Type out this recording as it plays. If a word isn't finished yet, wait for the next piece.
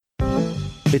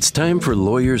It's time for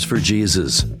Lawyers for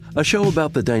Jesus, a show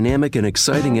about the dynamic and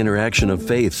exciting interaction of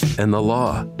faith and the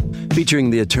law, featuring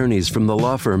the attorneys from the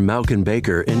law firm Mauck &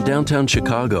 Baker in downtown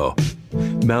Chicago.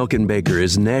 Mauck & Baker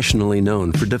is nationally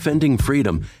known for defending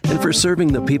freedom and for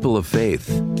serving the people of faith.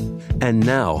 And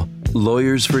now,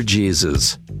 Lawyers for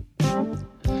Jesus.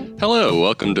 Hello,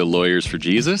 welcome to Lawyers for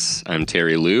Jesus. I'm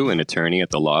Terry Liu, an attorney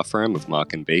at the law firm of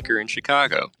Mauck & Baker in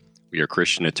Chicago. We are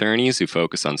Christian attorneys who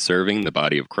focus on serving the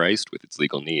body of Christ with its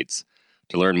legal needs.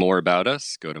 To learn more about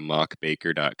us, go to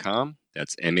mauckbaker.com.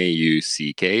 That's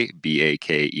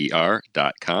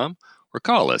MAUCKBAKER.com, or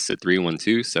call us at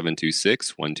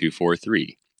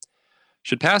 312-726-1243.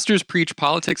 Should pastors preach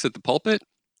politics at the pulpit?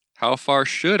 How far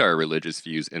should our religious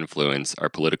views influence our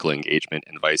political engagement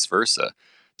and vice versa?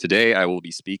 Today, I will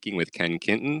be speaking with Ken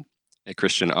Kinton, a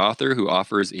Christian author who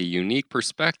offers a unique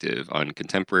perspective on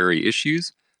contemporary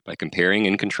issues by comparing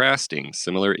and contrasting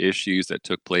similar issues that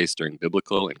took place during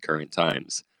biblical and current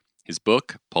times. His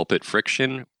book, Pulpit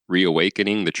Friction: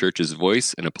 Reawakening the Church's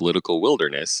Voice in a Political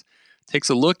Wilderness,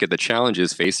 takes a look at the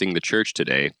challenges facing the church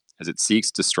today as it seeks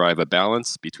to strive a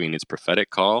balance between its prophetic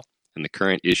call and the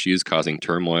current issues causing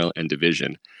turmoil and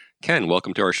division. Ken,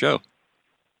 welcome to our show.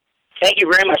 Thank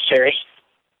you very much, Terry.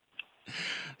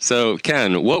 So,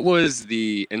 Ken, what was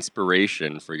the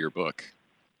inspiration for your book?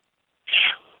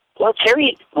 Well,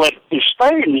 Terry, what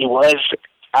inspired me was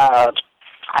I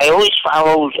always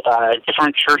followed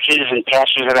different churches and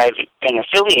pastors that I've been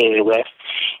affiliated with,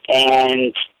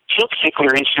 and two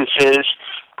particular instances,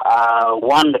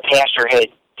 one, the pastor had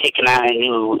taken on a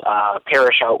new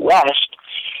parish out west,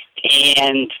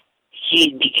 and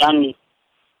he'd begun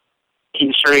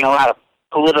inserting a lot of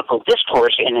political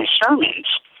discourse in his sermons.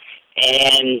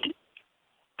 And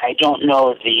I don't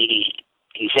know the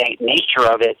exact nature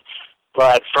of it,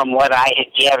 but from what I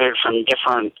had gathered from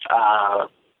different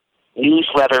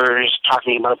newsletters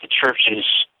talking about the church's,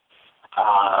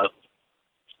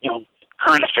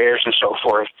 current affairs and so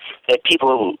forth, that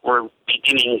people were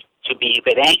beginning to be a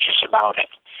bit anxious about it.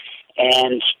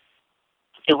 And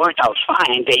it worked out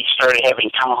fine. They started having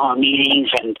town hall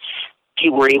meetings, and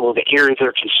people were able to air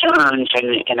their concerns,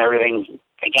 and everything,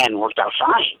 again, worked out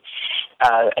fine.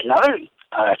 Another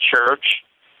church,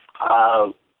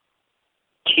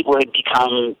 people had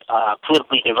become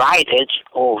politically divided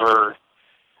over,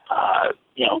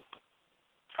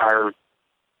 our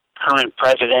current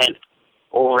president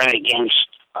over and against,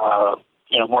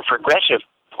 more progressive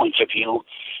points of view.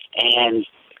 And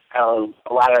a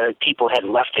lot of people had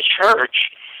left the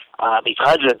church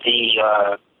because of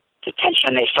the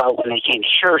tension they felt when they came to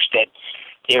church, that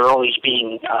they were always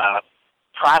being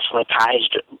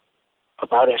proselytized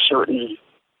about a certain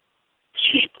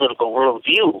political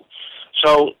worldview.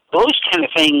 So those kind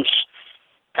of things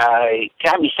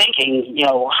got me thinking,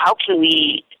 how can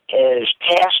we as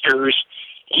pastors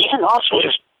and also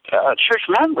as church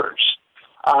members,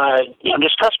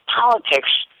 discuss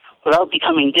politics without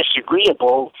becoming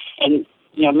disagreeable, and,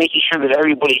 making sure that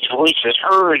everybody's voice is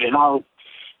heard and all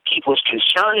people's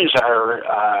concerns are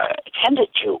attended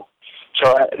to.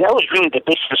 So that was really the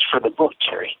basis for the book,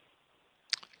 Terry.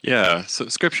 Yeah, so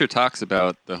Scripture talks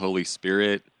about the Holy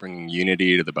Spirit bringing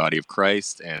unity to the body of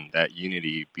Christ, and that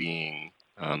unity being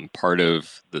part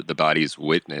of the body's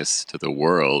witness to the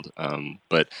world.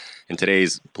 But in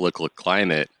today's political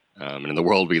climate, and in the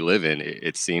world we live in,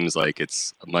 it seems like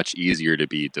it's much easier to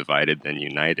be divided than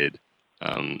united.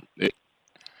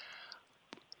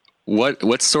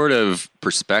 What sort of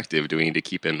perspective do we need to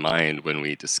keep in mind when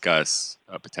we discuss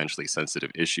potentially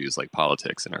sensitive issues like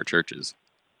politics in our churches?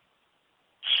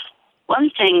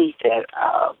 One thing that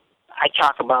I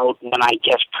talk about when I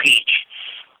guest preach,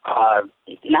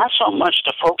 not so much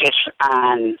to focus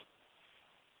on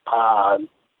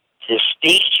the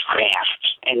stagecraft,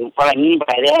 and what I mean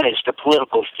by that is the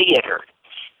political theater.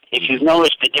 If you've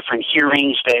noticed the different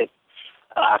hearings that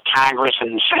Congress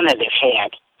and the Senate have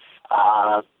had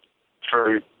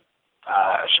for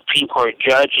Supreme Court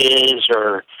judges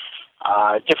or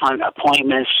different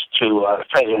appointments to the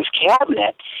President's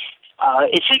cabinet,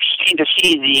 it's interesting to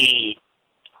see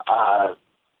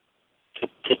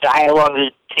the dialogue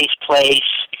that takes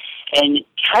place and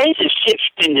try to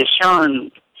sift and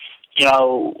discern,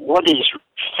 what is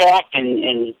fact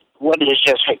and what is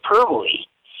just hyperbole.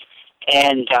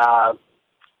 And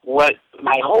what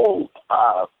my whole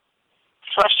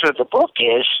thrust of the book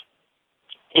is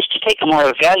to take a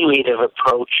more evaluative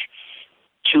approach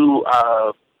to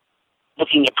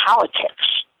looking at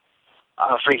politics.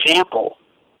 For example,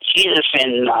 Jesus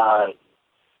in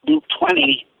Luke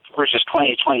 20, verses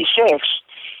 20 to 26,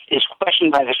 is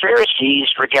questioned by the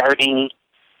Pharisees regarding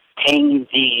paying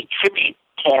the tribute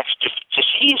tax to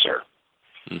Caesar.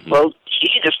 Mm-hmm. Well,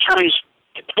 Jesus turns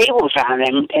the tables on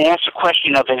them and asks a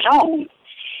question of his own.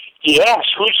 He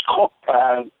asks, whose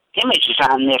image is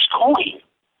on this coin?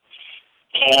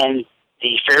 And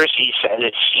the Pharisees said,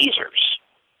 it's Caesar's.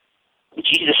 And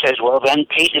Jesus says, well, then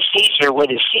pay to Caesar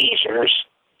what is Caesar's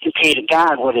and pay to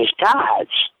God what is God's.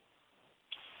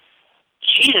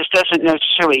 Jesus doesn't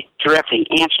necessarily directly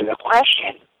answer the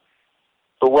question,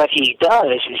 but what he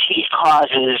does is he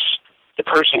causes the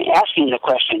person asking the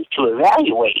question to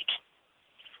evaluate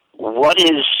what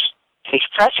takes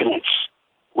precedence,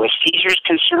 what Caesar's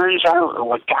concerns are or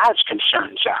what God's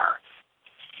concerns are.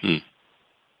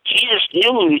 Jesus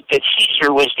knew that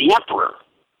Caesar was the emperor,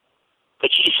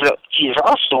 but Jesus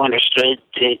also understood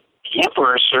that the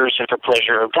emperor serves at the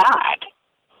pleasure of God.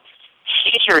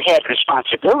 Caesar had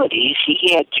responsibilities.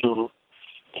 He had to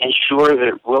ensure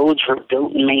that roads were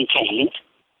built and maintained.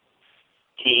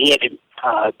 He had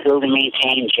to build and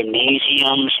maintain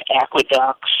gymnasiums,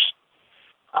 aqueducts,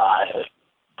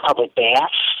 public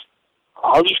baths.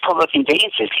 All these public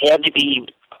conveyances had to be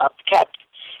upkept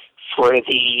for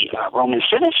the Roman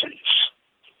citizens.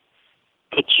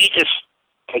 But Jesus,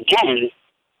 again,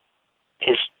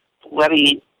 is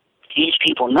letting these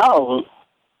people know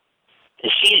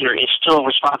that Caesar is still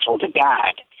responsible to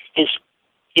God. His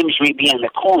image may be on the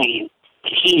coin,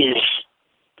 but he is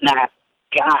not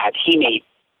God. He may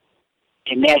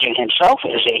imagine himself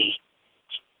as a,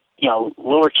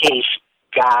 lowercase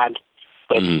God,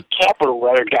 but capital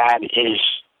letter God is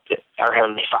our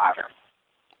Heavenly Father.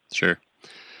 Sure.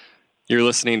 You're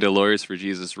listening to Lawyers for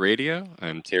Jesus Radio.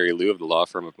 I'm Terry Liu of the law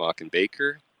firm of Mock &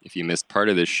 Baker. If you missed part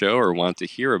of this show or want to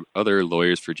hear other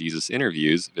Lawyers for Jesus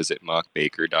interviews, visit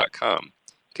mockbaker.com.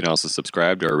 You can also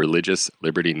subscribe to our Religious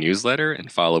Liberty newsletter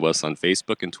and follow us on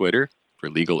Facebook and Twitter for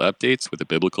legal updates with a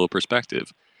biblical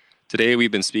perspective. Today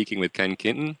we've been speaking with Ken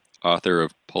Kinton, author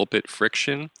of Pulpit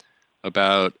Friction,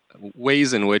 about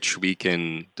ways in which we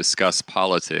can discuss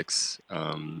politics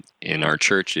in our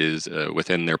churches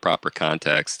within their proper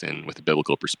context and with a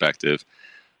biblical perspective.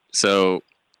 So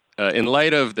in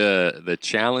light of the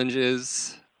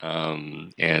challenges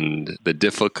and the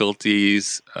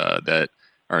difficulties that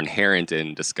are inherent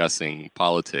in discussing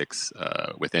politics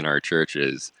within our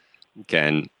churches,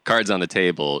 Ken, cards on the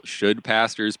table, should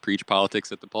pastors preach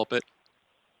politics at the pulpit?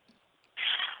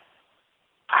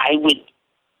 I would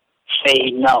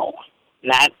say no,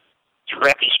 not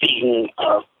directly speaking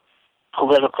of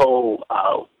political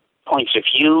points of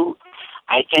view.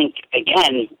 I think,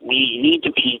 again, we need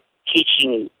to be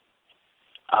teaching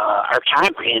our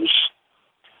congregants,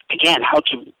 again, how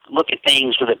to look at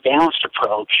things with a balanced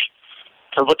approach,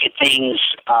 to look at things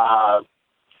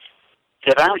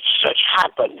that aren't such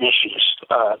hot-button issues.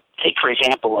 Take, for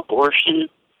example, abortion,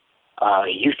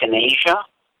 euthanasia.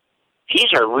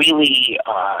 These are really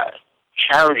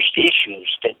charged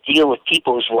issues that deal with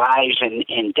people's lives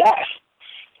and death.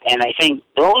 And I think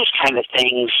those kind of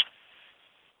things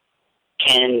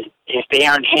can, if they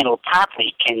aren't handled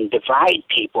properly, can divide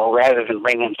people rather than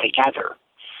bring them together.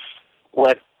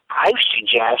 What I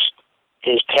suggest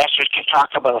is pastors can talk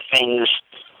about things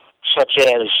such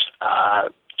as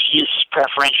Jesus'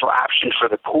 preferential option for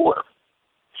the poor.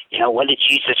 What did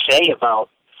Jesus say about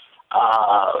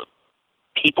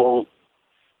people?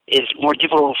 Is more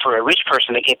difficult for a rich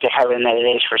person to get to heaven than it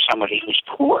is for somebody who's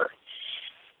poor.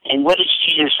 And what is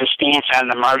Jesus' stance on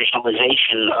the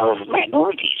marginalization of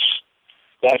minorities?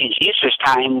 Back in Jesus'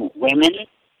 time, women,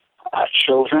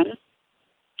 children,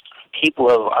 people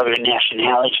of other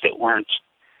nationalities that weren't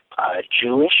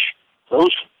Jewish,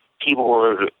 those people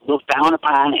were looked down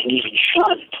upon and even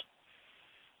shunned.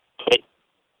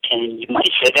 And you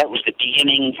might say that was the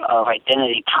beginning of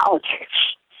identity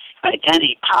politics.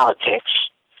 Identity politics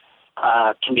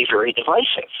can be very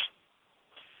divisive.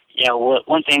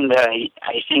 One thing that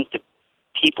I think the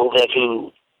people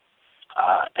who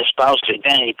espouse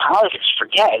identity politics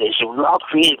forget is that we're all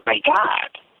created by God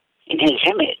in His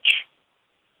image,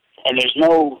 and there's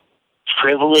no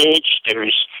privilege.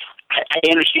 I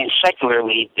understand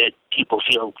secularly that people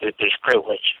feel that there's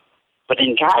privilege, but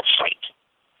in God's sight,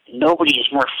 nobody is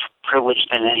more privileged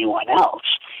than anyone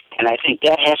else, and I think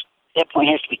that point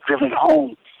has to be driven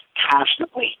home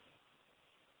constantly.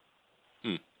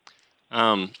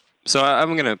 So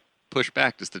I'm going to push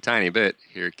back just a tiny bit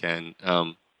here, Ken.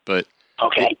 But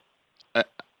okay,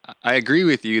 I agree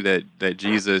with you that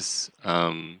Jesus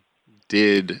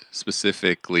did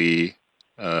specifically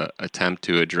attempt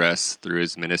to address through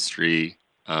his ministry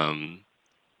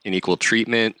unequal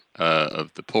treatment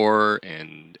of the poor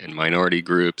and minority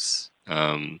groups.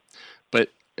 But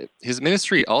his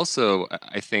ministry also,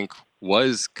 I think,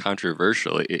 was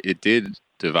controversial. It did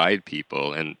divide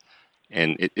people, and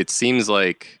And it seems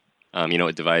like,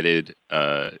 it divided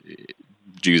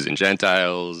Jews and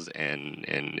Gentiles, and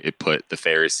it put the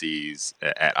Pharisees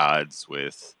at odds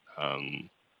with,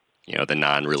 the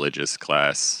non-religious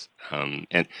class.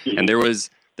 And there's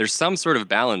some sort of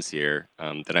balance here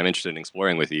that I'm interested in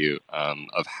exploring with you,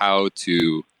 of how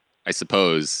to, I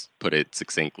suppose, put it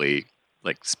succinctly,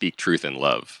 like speak truth in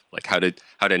love, like how to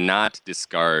not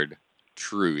discard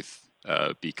truth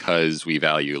because we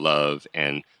value love,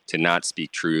 and to not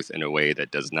speak truth in a way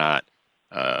that does not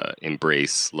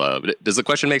embrace love. Does the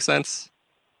question make sense?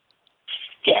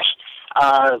 Yes.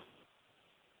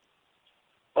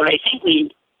 What I think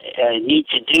we need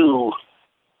to do,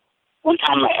 one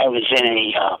time I was in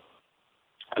a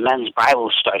men's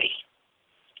Bible study,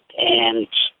 and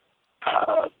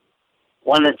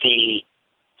one of the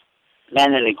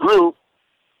men in the group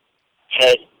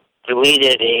had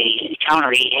related a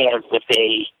encounter he had with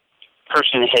a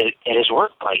person at his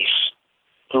workplace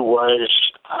who was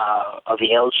of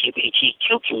the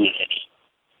LGBTQ community.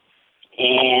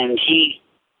 And he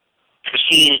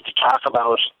proceeded to talk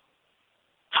about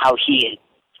how he had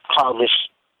called this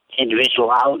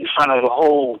individual out in front of the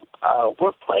whole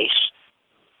workplace.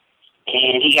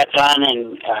 And he got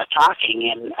done talking,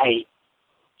 and I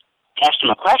asked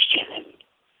him a question, and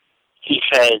he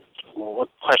said, "Well, what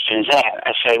question is that?"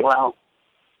 I said, "Well,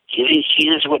 do you think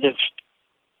Jesus would have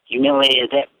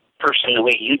humiliated that person the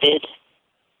way you did?"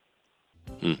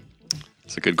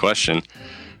 That's a good question.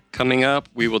 Coming up,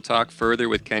 we will talk further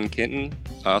with Ken Kinton,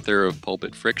 author of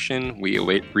Pulpit Friction,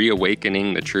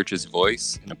 Reawakening the Church's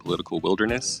Voice in a Political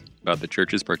Wilderness, about the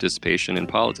church's participation in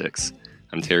politics.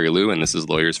 I'm Terry Liu, and this is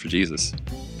Lawyers for Jesus.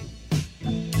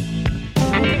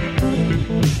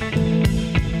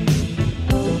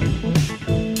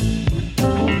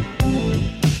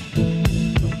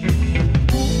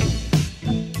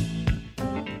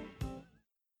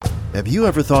 Have you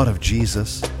ever thought of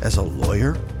Jesus as a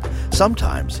lawyer?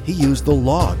 Sometimes he used the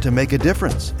law to make a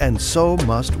difference, and so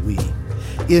must we.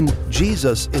 In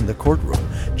Jesus in the Courtroom,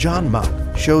 John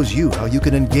Mauck shows you how you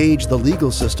can engage the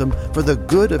legal system for the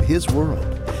good of his world.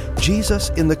 Jesus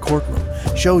in the Courtroom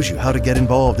shows you how to get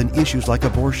involved in issues like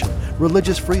abortion,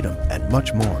 religious freedom, and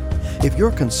much more. If you're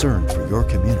concerned for your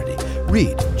community,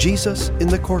 read Jesus in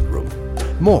the Courtroom.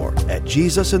 More at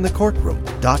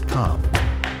jesusinthecourtroom.com.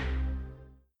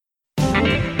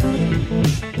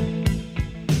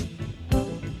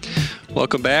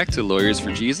 Welcome back to Lawyers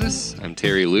for Jesus. I'm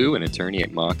Terry Liu, an attorney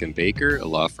at Mauck & Baker, a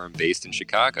law firm based in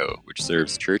Chicago, which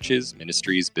serves churches,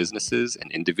 ministries, businesses,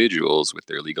 and individuals with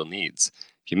their legal needs.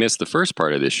 If you missed the first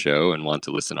part of this show and want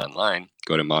to listen online,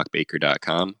 go to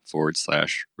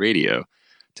mauckbaker.com/radio.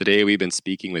 Today, we've been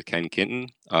speaking with Ken Kinton,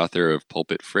 author of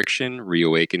Pulpit Friction,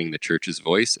 Reawakening the Church's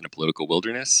Voice in a Political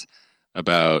Wilderness,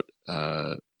 about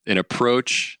an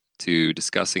approach to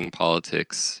discussing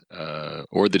politics,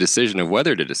 or the decision of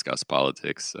whether to discuss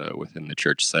politics within the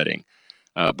church setting.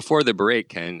 Before the break,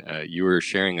 Ken, you were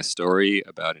sharing a story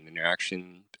about an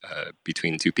interaction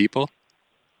between two people.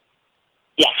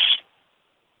 Yes.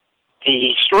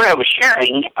 The story I was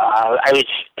sharing, I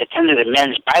attended a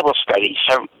men's Bible study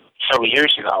several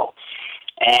years ago,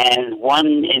 and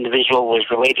one individual was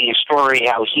relating a story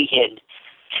how he had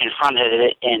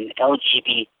confronted an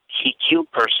LGBTQ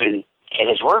person at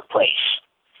his workplace.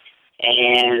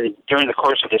 And during the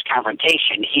course of this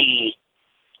confrontation, he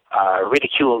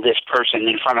ridiculed this person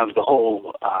in front of the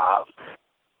whole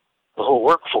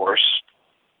workforce.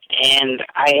 And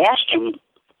I asked him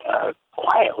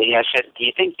quietly, I said, "Do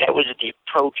you think that was the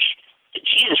approach that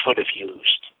Jesus would have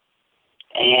used?"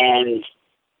 And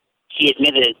he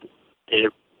admitted that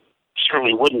it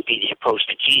certainly wouldn't be the approach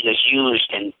that Jesus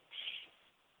used, and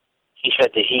he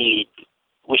said that he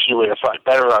wished he would have thought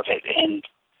better of it and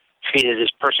treated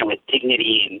this person with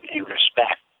dignity and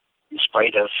respect in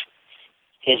spite of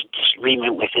his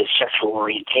disagreement with his sexual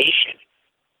orientation.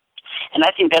 And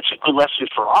I think that's a good lesson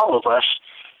for all of us,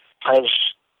 because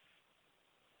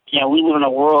we live in a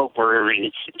world where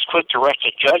it's quick to rush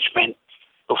to judgment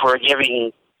before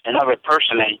giving another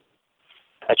person a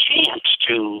chance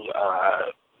to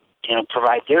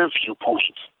provide their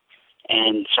viewpoint.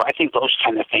 And so I think those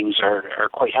kind of things are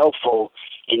quite helpful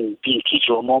in being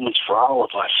teachable moments for all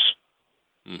of us.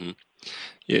 Mm-hmm.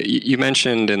 Yeah, you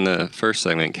mentioned in the first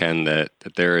segment, Ken, that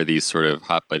there are these sort of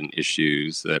hot button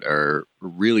issues that are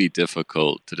really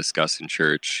difficult to discuss in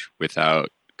church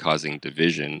without causing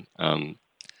division.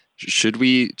 Should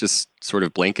we just sort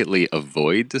of blanketly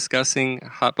avoid discussing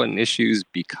hot button issues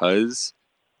because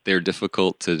they're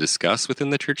difficult to discuss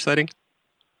within the church setting?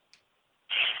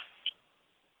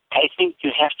 I think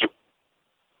you have to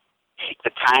pick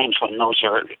the times when those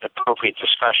are appropriate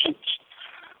discussions.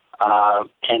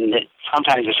 and that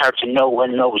sometimes it's hard to know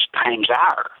when those times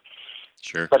are.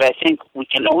 Sure. But I think we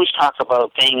can always talk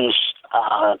about things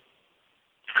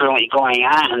currently going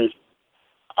on.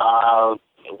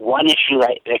 One issue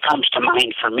that comes to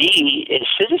mind for me is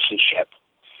citizenship.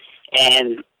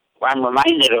 And I'm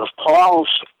reminded of Paul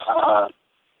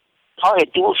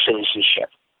had dual citizenship.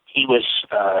 He was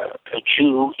a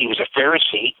Jew, he was a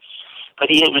Pharisee, but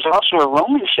he was also a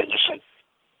Roman citizen.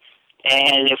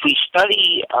 And if we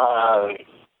study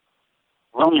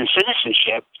Roman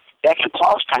citizenship, back in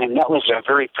Paul's time, that was a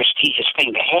very prestigious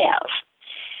thing to have.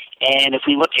 And if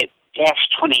we look at Acts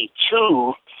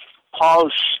 22,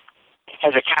 Paul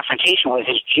has a confrontation with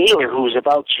his jailer who is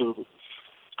about to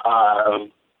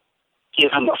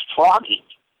give him a flogging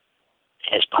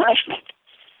as punishment.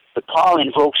 But Paul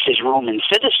invokes his Roman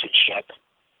citizenship,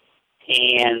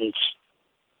 and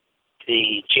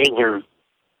the jailer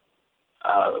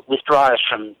withdraws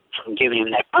from giving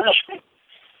him that punishment.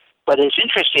 But it's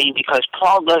interesting because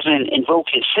Paul doesn't invoke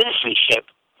his citizenship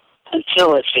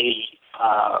until it's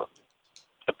a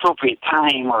appropriate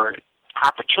time or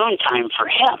opportune time for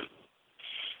him.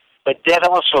 But that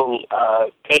also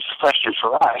begs the question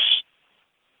for us: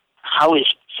 how is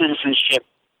citizenship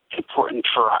important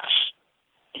for us?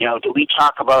 You know, do we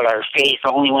talk about our faith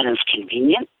only when it's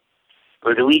convenient,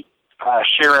 or do we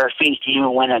share our faith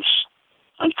even when it's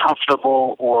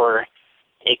uncomfortable, or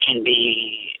it can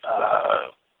be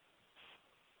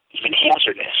even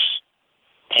hazardous?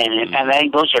 And I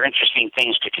think those are interesting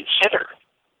things to consider.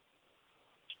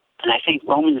 And I think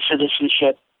Roman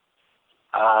citizenship,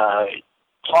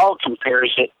 Paul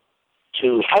compares it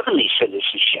to heavenly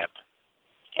citizenship.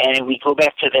 And if we go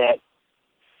back to that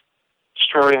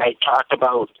story I talked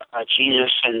about,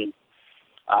 Jesus and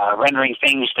rendering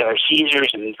things that are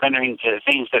Caesar's and rendering to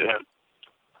things that are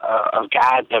of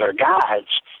God that are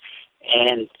God's.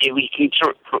 And if we can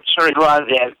sort of draw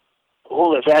that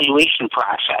whole evaluation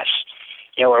process.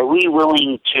 You know, are we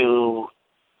willing to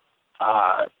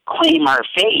claim our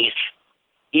faith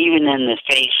even in the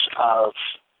face of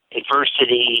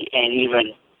adversity and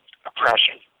even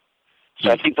oppression?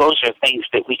 So I think those are things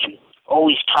that we can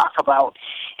always talk about,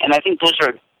 and I think those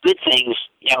are good things.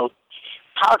 You know,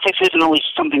 politics isn't always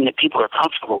something that people are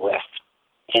comfortable with,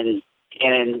 and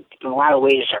in a lot of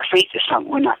ways our faith is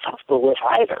something we're not comfortable with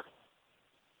either.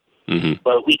 Mm-hmm.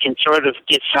 But we can sort of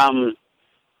get some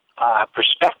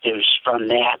perspectives from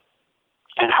that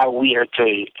and how we are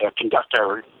to conduct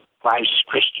our lives as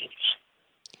Christians.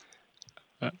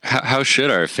 How should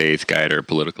our faith guide our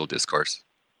political discourse?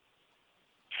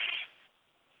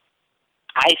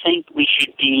 I think we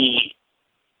should be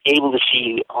able to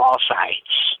see all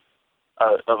sides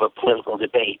of a political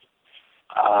debate.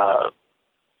 I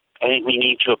think we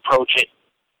need to approach it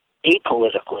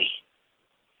apolitically.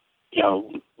 You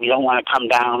know, we don't want to come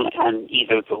down on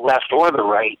either the left or the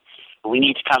right. We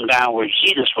need to come down where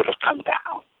Jesus would have come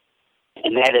down.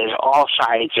 And that is, all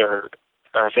sides are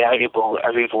valuable.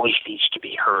 Every voice needs to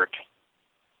be heard.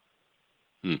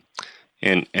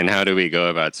 And how do we go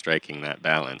about striking that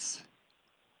balance?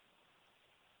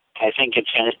 I think it's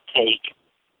going to take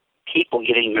people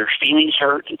getting their feelings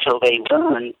hurt until they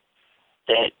learn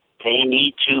that they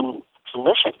need to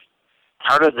listen.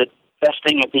 Part of the best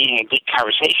thing of being a good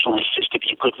conversationalist is to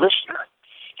be a good listener.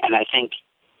 And I think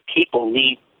people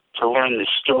need to learn the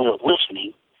skill of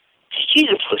listening. Because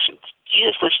Jesus listened.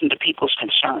 Jesus listened to people's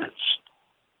concerns.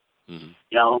 Mm-hmm.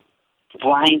 You know,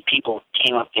 blind people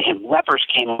came up to him. Lepers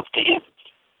came up to him.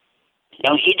 You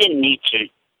know, he didn't need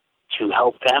to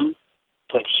help them,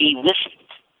 but he listened.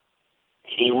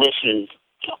 He listened,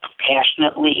 you know,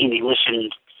 compassionately, and he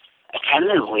listened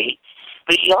attentively.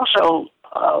 But he also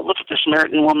looked at the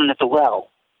Samaritan woman at the well.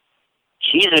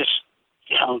 Jesus,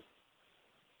 you know,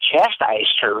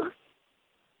 chastised her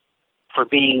for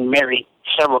being married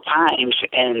several times,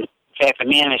 and in fact, the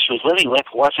man that she was living with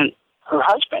wasn't her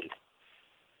husband.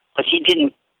 But he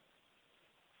didn't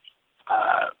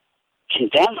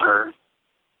condemn her.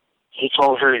 He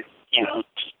told her, you know,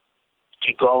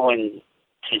 to go and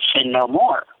to sin no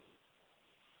more.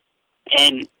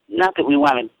 And not that we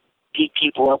want to beat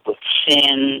people up with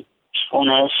sin,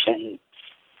 fullness, and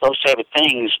those type of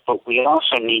things, but we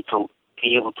also need to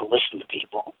be able to listen to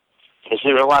people, because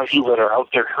there are a lot of people that are out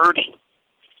there hurting,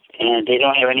 and they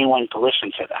don't have anyone to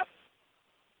listen to them.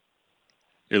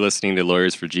 You're listening to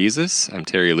Lawyers for Jesus. I'm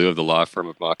Terry Liu of the law firm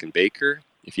of Mock & Baker.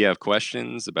 If you have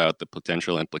questions about the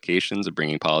potential implications of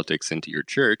bringing politics into your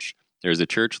church, there's a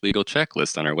church legal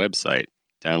checklist on our website.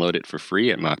 Download it for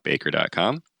free at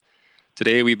mockbaker.com.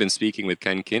 Today we've been speaking with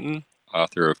Ken Kinton,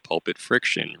 author of Pulpit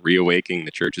Friction, Reawakening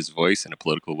the Church's Voice in a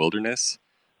Political Wilderness,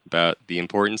 about the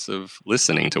importance of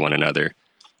listening to one another.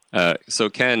 So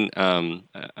Ken,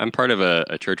 I'm part of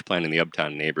a church plant in the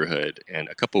Uptown neighborhood, and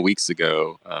a couple weeks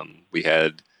ago, we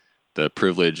had the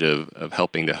privilege of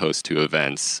helping to host two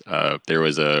events. There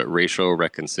was a racial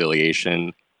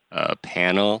reconciliation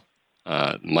panel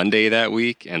Monday that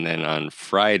week, and then on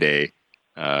Friday,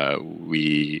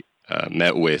 we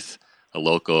met with a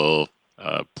local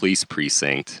police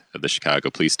precinct of the Chicago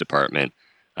Police Department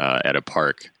at a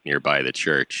park nearby the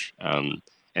church.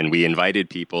 And we invited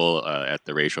people at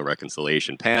the racial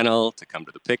reconciliation panel to come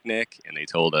to the picnic, and they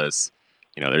told us,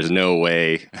 there's no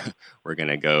way we're going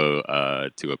to go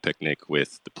to a picnic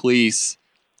with the police.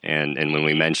 And when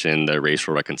we mentioned the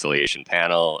racial reconciliation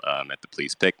panel at the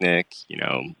police picnic,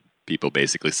 people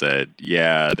basically said,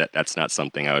 yeah, that's not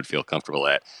something I would feel comfortable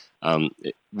at.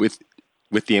 With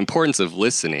the importance of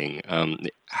listening,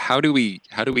 how do we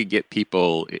get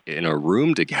people in a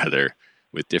room together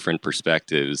with different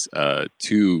perspectives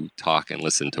to talk and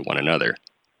listen to one another?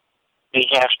 We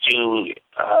have to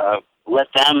let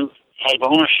them have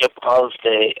ownership of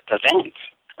the event,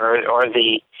 or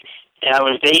they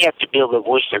have to be able to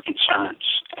voice their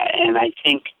concerns. And I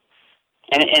think,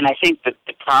 I think that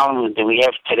the problem that we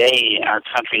have today in our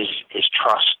country is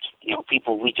trust.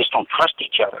 We just don't trust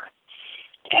each other,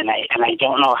 and I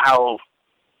don't know how.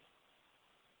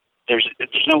 There's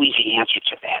no easy answer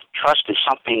to that. Trust is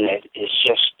something that is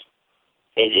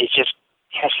it just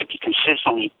has to be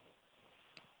consistently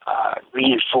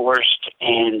reinforced,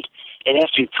 and it has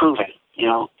to be proven.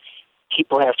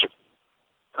 People have to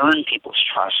earn people's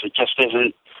trust. It just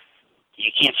isn't.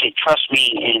 You can't say trust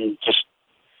me and just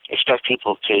expect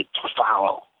people to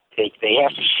follow. They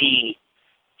have to see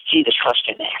the trust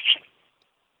in action.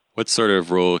 What sort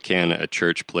of role can a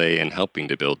church play in helping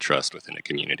to build trust within a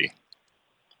community?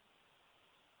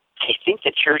 I think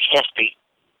the church has to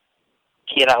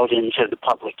get out into the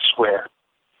public square.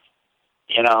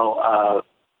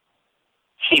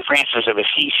 St. Francis of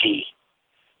Assisi,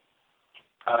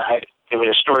 there was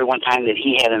a story one time that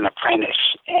he had an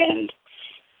apprentice, and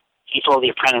he told the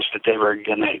apprentice that they were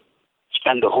going to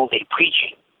spend the whole day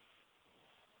preaching.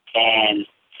 And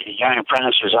the young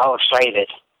apprentice was all excited,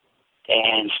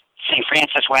 and St.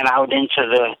 Francis went out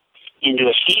into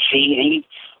Assisi, and he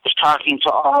was talking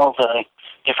to all the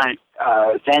different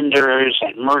vendors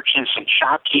and merchants and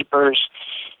shopkeepers.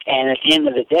 And at the end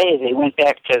of the day, they went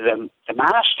back to the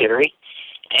monastery,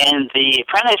 and the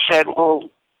apprentice said, well,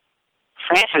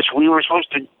 Francis, we were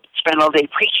supposed to spend all day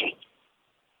preaching.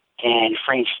 And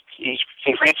St.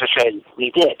 Francis said, we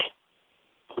did.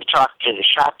 We talked to the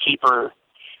shopkeeper,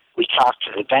 we talked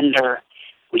to the vendor,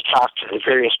 we talked to the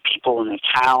various people in the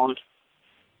town.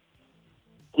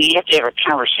 We have to have a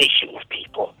conversation with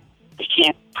people. We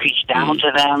can't preach down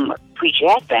to them or preach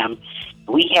at them.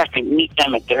 We have to meet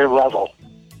them at their level,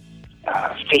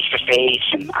 face to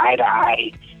face and eye to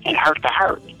eye and heart to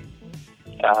heart.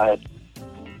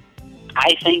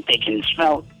 I think they can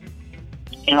smell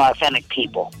inauthentic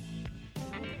people.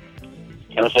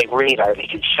 It's like radar; they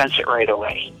can sense it right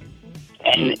away.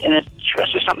 And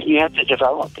trust is something you have to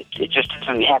develop. It just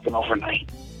doesn't happen overnight.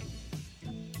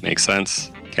 Makes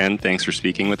sense. Ken, thanks for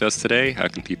speaking with us today. How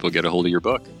can people get a hold of your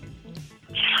book?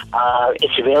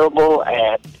 It's available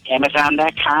at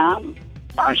Amazon.com,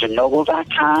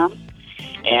 BarnesandNoble.com,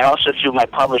 and also through my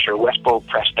publisher,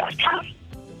 WestBoldPress.com.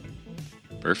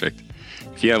 Perfect.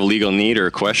 If you have a legal need or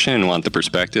a question and want the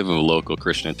perspective of a local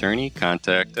Christian attorney,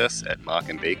 contact us at Mock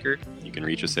 & Baker. You can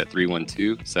reach us at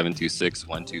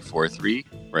 312-726-1243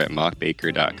 or at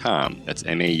mockbaker.com. That's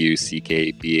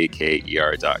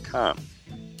MAUCKBAKER.com.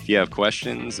 If you have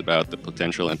questions about the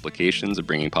potential implications of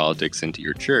bringing politics into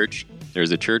your church,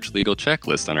 there's a church legal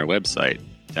checklist on our website.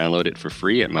 Download it for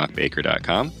free at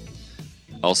mockbaker.com.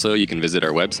 Also, you can visit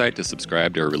our website to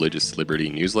subscribe to our Religious Liberty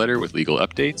newsletter with legal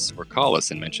updates, or call us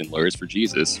and mention Lawyers for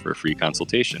Jesus for a free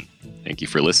consultation. Thank you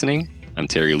for listening. I'm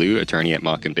Terry Liu, attorney at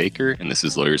Mock & Baker, and this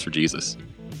is Lawyers for Jesus.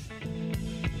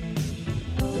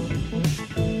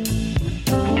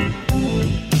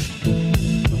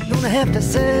 Gonna have to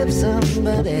serve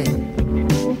somebody.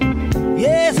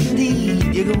 Yes,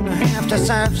 indeed, you're gonna have to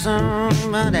serve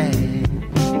somebody.